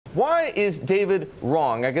Why is David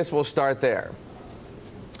wrong? I guess we'll start there.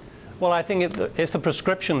 Well, I think it's the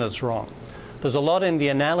prescription that's wrong. There's a lot in the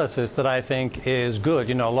analysis that I think is good.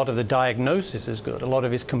 You know, a lot of the diagnosis is good. A lot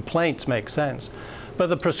of his complaints make sense. But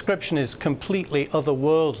the prescription is completely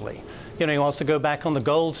otherworldly. You know, he wants to go back on the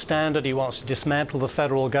gold standard. He wants to dismantle the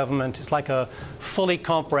federal government. It's like a fully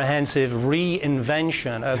comprehensive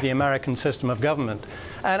reinvention of the American system of government.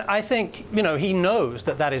 And I think, you know, he knows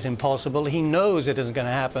that that is impossible. He knows it isn't going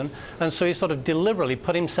to happen. And so he sort of deliberately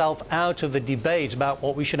put himself out of the debate about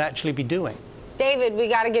what we should actually be doing. David, we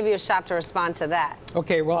got to give you a shot to respond to that.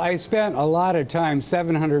 Okay, well, I spent a lot of time,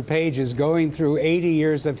 700 pages, going through 80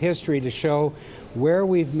 years of history to show where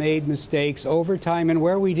we've made mistakes over time and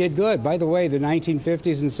where we did good. By the way, the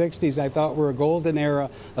 1950s and 60s I thought were a golden era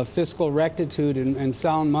of fiscal rectitude and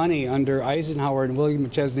sound money under Eisenhower and William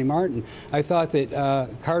McChesney Martin. I thought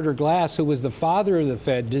that Carter Glass, who was the father of the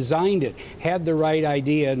Fed, designed it, had the right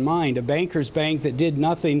idea in mind, a banker's bank that did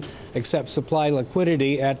nothing except supply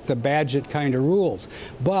liquidity at the Badgett kind of rules.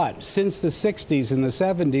 But since the 60s and the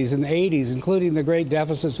 70s and the 80s, including the great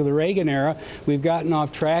deficits of the Reagan era, we've gotten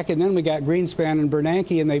off track, and then we got Greenspan and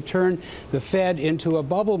Bernanke, and they've turned the Fed into a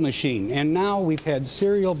bubble machine. And now we've had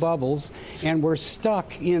serial bubbles, and we're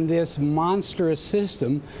stuck in this monstrous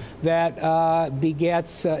system that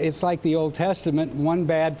begets, it's like the Old Testament, one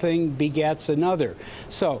bad thing begets another.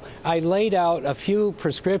 So I laid out a few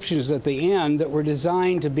prescriptions at the end that were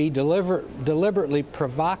designed to be deliberately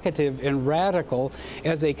provocative and radical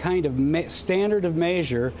as a kind of standard of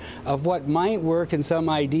measure of what might work in some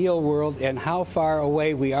ideal world and how far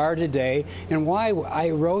away we are today, and why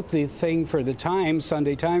I wrote the thing for the Times,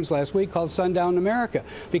 Sunday Times last week, called Sundown America,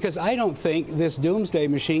 because I don't think this doomsday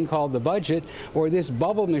machine called the budget or this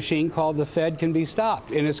bubble machine called the Fed can be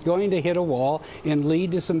stopped, and it's going to hit a wall and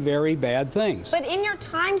lead to some very bad things. But in your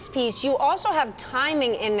Times piece, you also have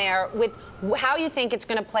timing in there with how you think it's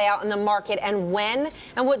going to play out in the market and when.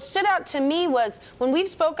 And what stood out to me was when we've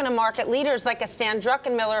spoken to market leaders like a Stan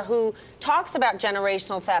Druckenmiller, who talks about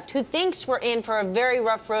generational theft, who thinks we're in for a very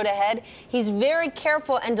rough road ahead, he's very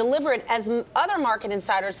careful and deliberate, as other market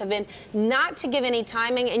insiders have been, not to give any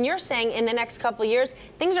timing. And you're saying in the next couple of years,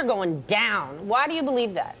 things are going down. Why do you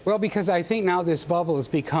believe that? Well, because I think now this bubble has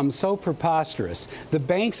become so preposterous. The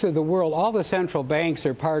banks of the world, all the central banks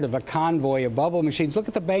are part of a convoy of bubble machines. Look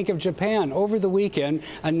at the Bank of Japan over the weekend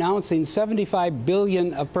announcing $75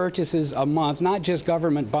 billion of purchases a month, not just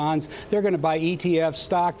government bonds. They're going to buy ETFs,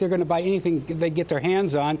 stock. They're going to buy anything they get their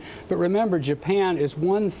hands on. But remember, Japan is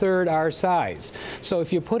 1/3 our size. So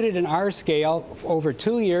if you put it in our scale, over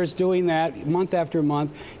 2 years doing that month after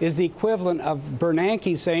month is the equivalent of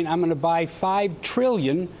Bernanke saying, I'm going to buy $5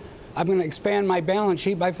 trillion. I'm going to expand my balance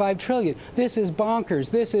sheet by $5 trillion. This is bonkers.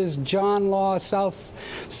 This is John Law South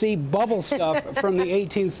Sea bubble stuff from the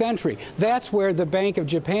 18th century. That's where the Bank of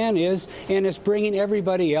Japan is, and it's bringing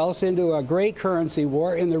everybody else into a great currency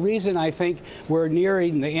war. And the reason I think we're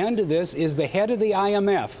nearing the end of this is the head of the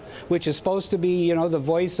IMF, which is supposed to be, you know, the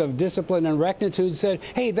voice of discipline and rectitude, said,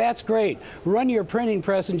 hey, that's great. Run your printing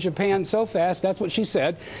press in Japan so fast, that's what she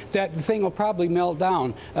said, that the thing will probably melt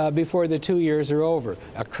down before the 2 years are over.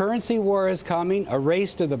 A currency war is coming. A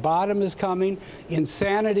race to the bottom is coming.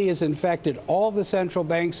 Insanity has infected all the central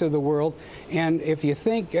banks of the world. And if you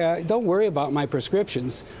think, don't worry about my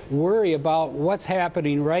prescriptions. Worry about what's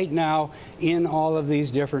happening right now in all of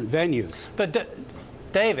these different venues. But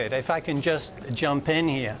David, if I can just jump in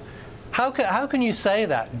here, how can you say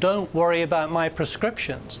that? Don't worry about my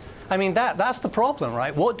prescriptions. I mean, that's the problem,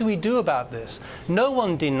 right? What do we do about this? No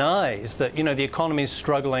one denies that, you know, the economy is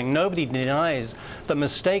struggling. Nobody denies that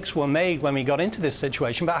mistakes were made when we got into this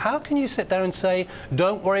situation. But how can you sit there and say,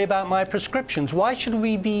 don't worry about my prescriptions? Why should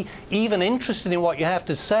we be even interested in what you have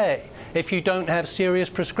to say if you don't have serious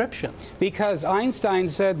prescriptions? Because Einstein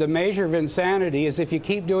said the measure of insanity is if you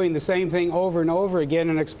keep doing the same thing over and over again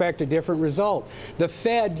and expect a different result. The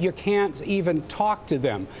Fed, you can't even talk to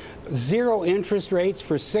them. 0 interest rates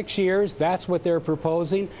for 6 years, that's what they're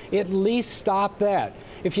proposing. At least stop that.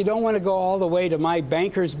 If you don't want to go all the way to my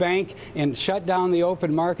banker's bank and shut down the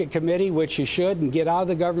open market committee, which you should, and get out of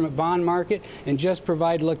the government bond market and just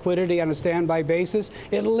provide liquidity on a standby basis,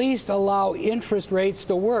 at least allow interest rates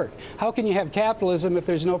to work. How can you have capitalism if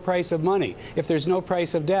there's no price of money, if there's no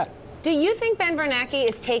price of debt? Do you think Ben Bernanke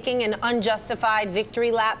is taking an unjustified victory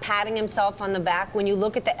lap, patting himself on the back when you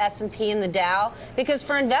look at the S&P and the Dow? Because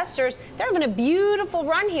for investors, they're having a beautiful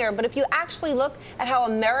run here, but if you actually look at how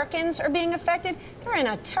Americans are being affected, they're in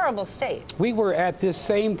a terrible state. We were at this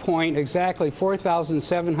same point exactly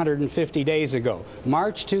 4,750 days ago.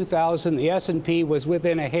 March 2000, the S&P was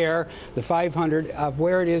within a hair, the 500, of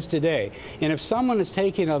where it is today. And if someone is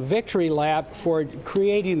taking a victory lap for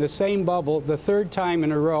creating the same bubble the third time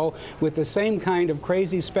in a row, with the same kind of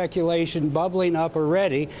crazy speculation bubbling up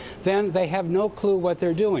already, then they have no clue what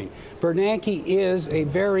they're doing. Bernanke is a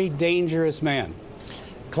very dangerous man.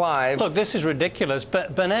 Clive. Look, this is ridiculous,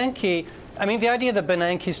 but Bernanke, I mean, the idea that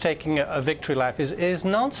Bernanke's taking a victory lap is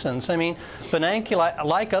nonsense. I mean, Bernanke,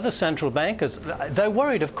 like other central bankers, they're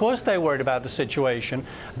worried. Of course they're worried about the situation.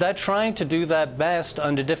 They're trying to do their best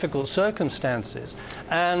under difficult circumstances.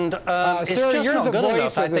 And it's sir, just you're not the good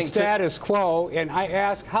voice enough, of I the think, status quo, and I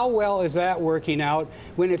ask, how well is that working out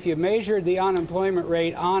when if you measured the unemployment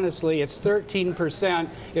rate honestly, it's 13%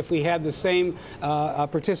 if we had the same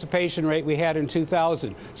participation rate we had in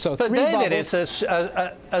 2000. So but three David, bubbles. it's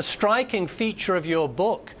a striking feature of your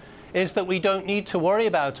book is that we don't need to worry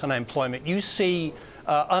about unemployment. You see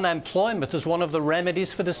unemployment as one of the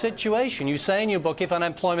remedies for the situation. You say in your book, if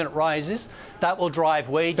unemployment rises, that will drive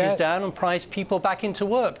wages down and price people back into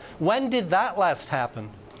work. When did that last happen?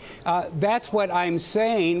 That's what I'm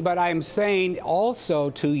saying, but I'm saying also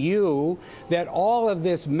to you that all of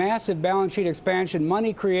this massive balance sheet expansion,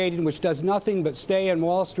 money creating, which does nothing but stay in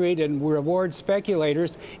Wall Street and reward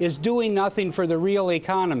speculators, is doing nothing for the real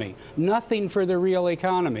economy. Nothing for the real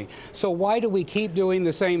economy. So why do we keep doing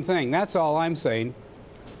the same thing? That's all I'm saying.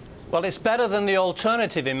 Well, it's better than the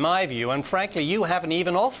alternative, in my view, and frankly, you haven't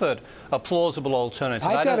even offered a plausible alternative.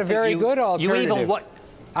 I've got a very good alternative.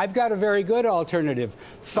 I've got a very good alternative.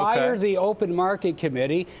 Fire the Open Market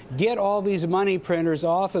Committee, get all these money printers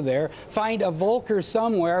off of there, find a Volcker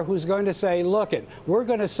somewhere who's going to say, look it, we're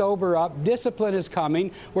going to sober up, discipline is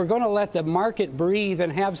coming, we're going to let the market breathe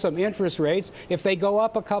and have some interest rates. If they go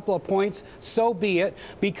up a couple of points, so be it,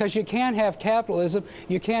 because you can't have capitalism,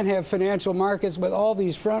 you can't have financial markets with all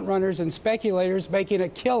these front runners and speculators making a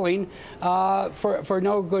killing for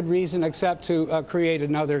no good reason except to create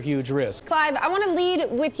another huge risk. Clive, I want to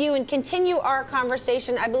lead with you and continue our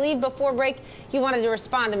conversation. I believe before break you wanted to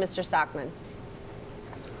respond to Mr. Stockman.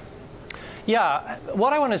 Yeah,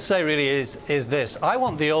 what I want to say really is this. I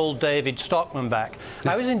want the old David Stockman back.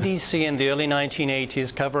 I was in D.C. in the early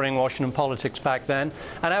 1980s covering Washington politics back then,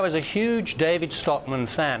 and I was a huge David Stockman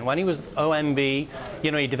fan. When he was OMB,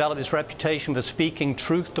 you know, he developed this reputation for speaking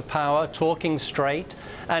truth to power, talking straight,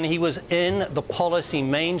 and he was in the policy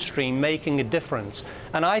mainstream making a difference.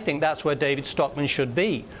 And I think that's where David Stockman should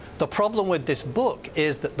be. The problem with this book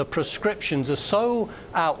is that the prescriptions are so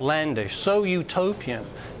outlandish, so utopian,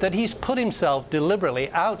 that he's put himself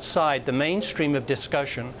deliberately outside the mainstream of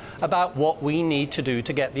discussion about what we need to do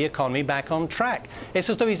to get the economy back on track. It's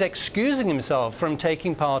as though he's excusing himself from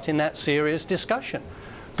taking part in that serious discussion.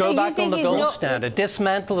 Go back on the gold standard,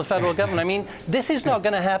 dismantle the federal government. I mean, this is not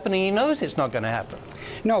going to happen, and he knows it's not going to happen.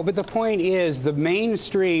 No, but the point is the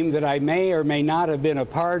mainstream that I may or may not have been a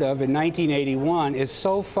part of in 1981 is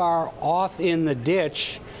so far off in the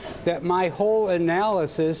ditch that my whole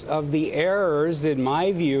analysis of the errors, in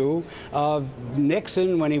my view, of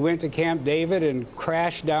Nixon when he went to Camp David and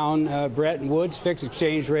crashed down Bretton Woods, fixed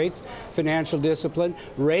exchange rates, financial discipline,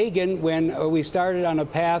 Reagan when we started on a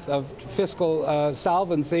path of fiscal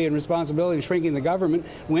solvency and responsibility, shrinking the government,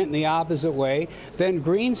 went in the opposite way. Then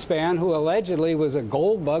Greenspan, who allegedly was a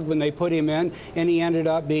gold bug when they put him in, and he ended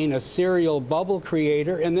up being a serial bubble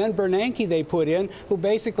creator. And then Bernanke they put in, who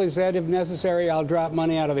basically said, if necessary, I'll drop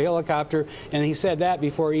money out of a helicopter, and he said that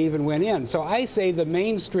before he even went in. So I say the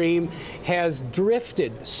mainstream has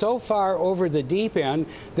drifted so far over the deep end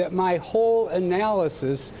that my whole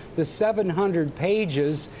analysis, the 700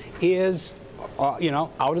 pages, is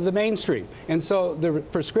out of the mainstream. And so the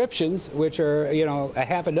prescriptions, which are, a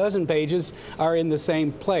half a dozen pages, are in the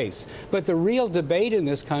same place. But the real debate in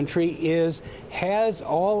this country is, has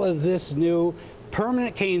all of this new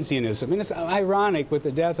permanent Keynesianism. I mean, it's ironic with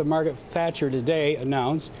the death of Margaret Thatcher today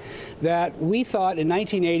announced that we thought in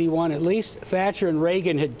 1981 at least Thatcher and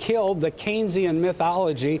Reagan had killed the Keynesian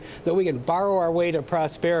mythology that we could borrow our way to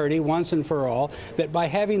prosperity once and for all, that by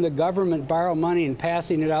having the government borrow money and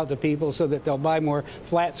passing it out to people so that they'll buy more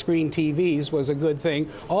flat screen TVs was a good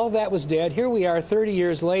thing. All that was dead. Here we are 30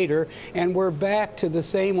 years later, and we're back to the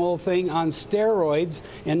same old thing on steroids,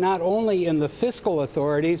 and not only in the fiscal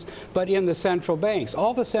authorities, but in the central banks.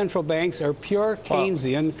 All the central banks are pure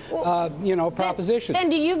Keynesian, propositions. Then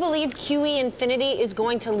do you believe QE infinity is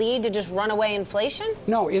going to lead to just runaway inflation?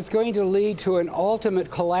 No, it's going to lead to an ultimate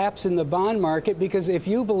collapse in the bond market, because if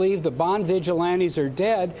you believe the bond vigilantes are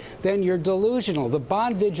dead, then you're delusional. The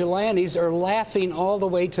bond vigilantes are laughing all the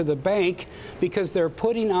way to the bank because they're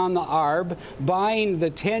putting on the ARB, buying the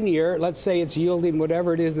 10-year, let's say it's yielding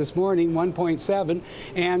whatever it is this morning, 1.7,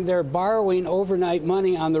 and they're borrowing overnight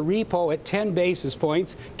money on the repo at 10 basis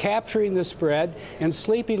points, capturing the spread and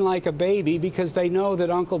sleeping like a baby because they know that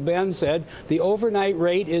Uncle Ben said the overnight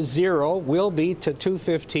rate is 0, will be to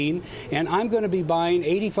 215, and I'm going to be buying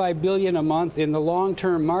 $85 billion a month in the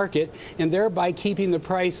long-term market and thereby keeping the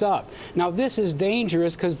price up. Now, this is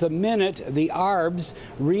dangerous because the minute the ARBs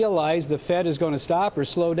realize the Fed is going to stop or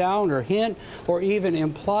slow down or hint or even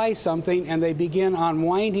imply something, and they begin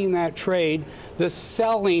unwinding that trade, the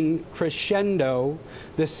selling crescendo,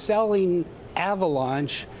 the selling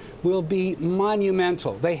avalanche will be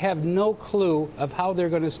monumental. They have no clue of how they're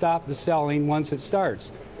going to stop the selling once it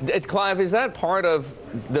starts. Clive, is that part of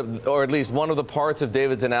or at least one of the parts of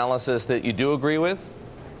David's analysis that you do agree with?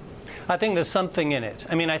 I think there's something in it.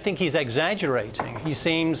 I mean, I think he's exaggerating. He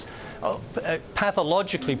seems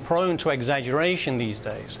pathologically prone to exaggeration these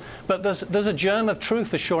days. But there's a germ of truth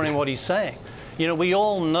for sure in what he's saying. You know, we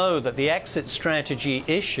all know that the exit strategy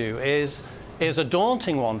issue is a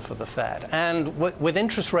daunting one for the Fed. And with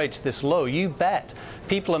interest rates this low, you bet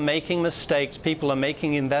people are making mistakes, people are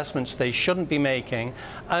making investments they shouldn't be making,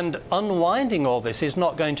 and unwinding all this is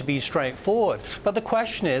not going to be straightforward. But the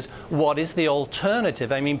question is, what is the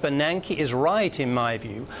alternative? I mean, Bernanke is right, in my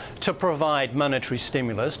view, to provide monetary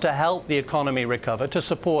stimulus, to help the economy recover, to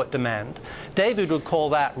support demand. David would call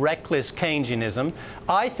that reckless Keynesianism.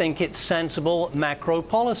 I think it's sensible macro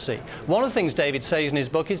policy. One of the things David says in his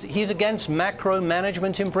book is he's against macro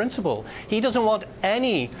management in principle. He doesn't want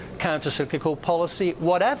any countercyclical policy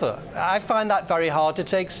whatever. I find that very hard to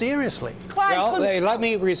take seriously. Well, let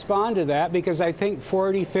me respond to that, because I think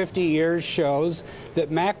 40, 50 years shows that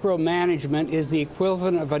macro management is the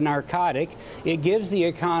equivalent of a narcotic. It gives the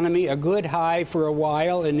economy a good high for a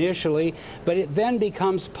while initially, but it then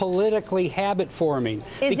becomes politically habit-forming.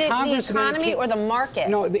 Is it the economy or the market?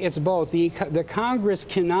 No, it's both. The Congress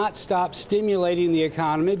cannot stop stimulating the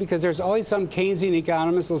economy because there's always some Keynesian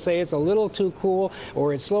economist will say it's a little too cool,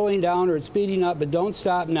 or it's slowing down, or it's speeding up, but don't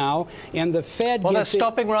stop now. And the Fed they're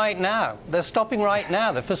stopping right now. They're stopping right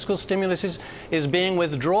now. The fiscal stimulus is being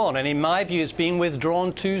withdrawn, and in my view, it's being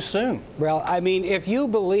withdrawn too soon. Well, I mean, if you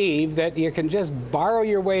believe that you can just borrow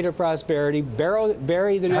your way to prosperity,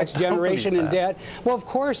 bury the next generation in debt, well, of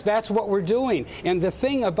course, that's what we're doing. And the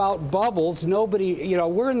thing about bubbles, nobody,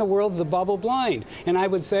 we're in the world of the bubble blind. And I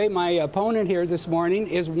would say my opponent here this morning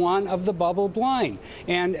is one of the bubble blind.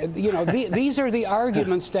 And, these are the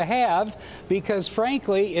arguments to have, because,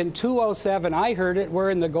 frankly, in 2007, I heard it, we're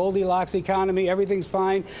in the Goldilocks economy, everything's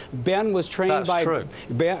fine. Ben was trained by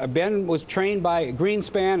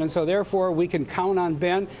Greenspan, and so therefore we can count on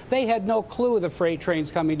Ben. They had no clue of the freight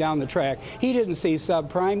trains coming down the track. He didn't see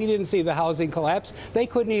subprime. He didn't see the housing collapse. They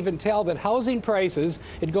couldn't even tell that housing prices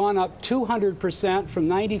had gone up 200% from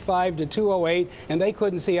 95 to 208, and they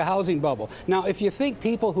couldn't see a housing bubble. Now, if you think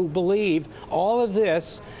people who believe all of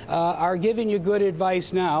this are giving you good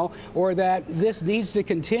advice now, or that this needs to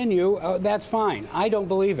continue, that's fine. I don't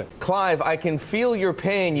believe it. Clive, I can feel your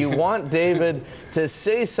pain. You want David to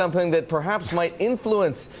say something that perhaps might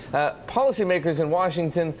influence policymakers in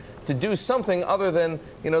Washington to do something other than,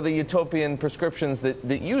 the utopian prescriptions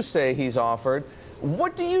that you say he's offered.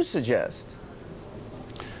 What do you suggest?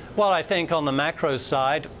 Well, I think on the macro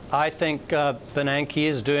side, I think Bernanke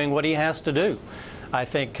is doing what he has to do. I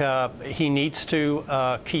think he needs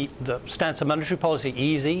to keep the stance of monetary policy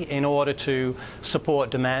easy in order to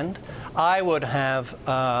support demand. I would have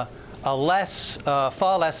far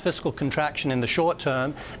less fiscal contraction in the short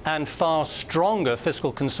term and far stronger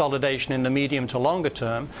fiscal consolidation in the medium to longer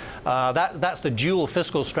term. That's the dual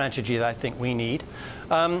fiscal strategy that I think we need.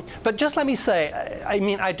 But just let me say,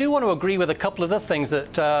 I do want to agree with a couple of the things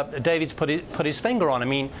that David's put his finger on. I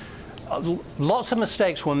mean, lots of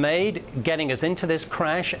mistakes were made getting us into this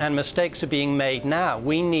crash, and mistakes are being made now.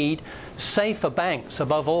 We need safer banks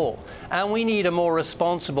above all, and we need a more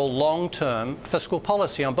responsible long-term fiscal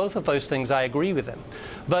policy. On both of those things, I agree with him.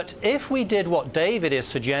 But if we did what David is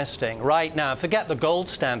suggesting right now, forget the gold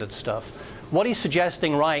standard stuff, what he's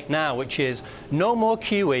suggesting right now, which is no more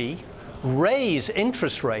QE, raise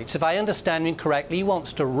interest rates. If I understand him correctly, he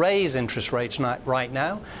wants to raise interest rates right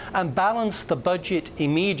now and balance the budget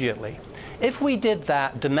immediately. If we did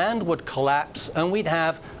that, demand would collapse and we'd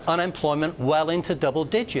have unemployment well into double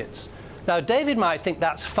digits. Now, David might think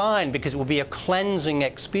that's fine because it will be a cleansing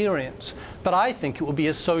experience, but I think it will be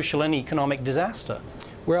a social and economic disaster.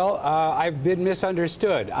 Well, I've been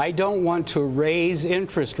misunderstood. I don't want to raise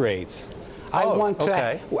interest rates. I want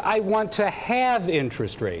to have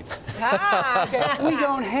interest rates. Okay? We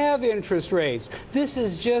don't have interest rates. This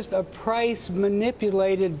is just a price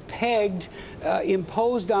manipulated, pegged,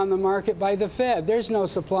 imposed on the market by the Fed. There's no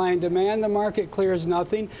supply and demand. The market clears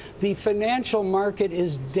nothing. The financial market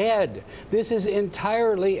is dead. This is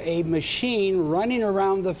entirely a machine running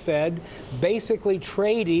around the Fed, basically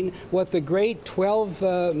trading what the great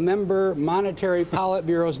 12-member monetary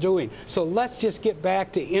Politburo is doing. So let's just get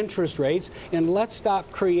back to interest rates. And let's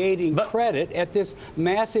stop creating credit at this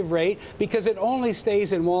massive rate, because it only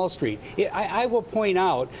stays in Wall Street. I will point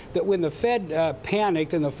out that when the Fed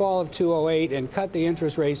panicked in the fall of 2008 and cut the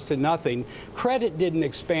interest rates to nothing, credit didn't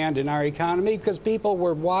expand in our economy because people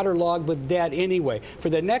were waterlogged with debt anyway. For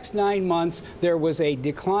the next 9 months, there was a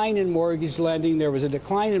decline in mortgage lending, there was a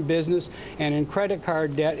decline in business and in credit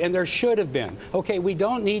card debt, and there should have been. Okay, we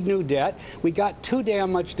don't need new debt. We got too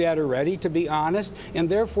damn much debt already, to be honest, and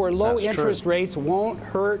therefore low interest rates won't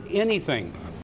hurt anything.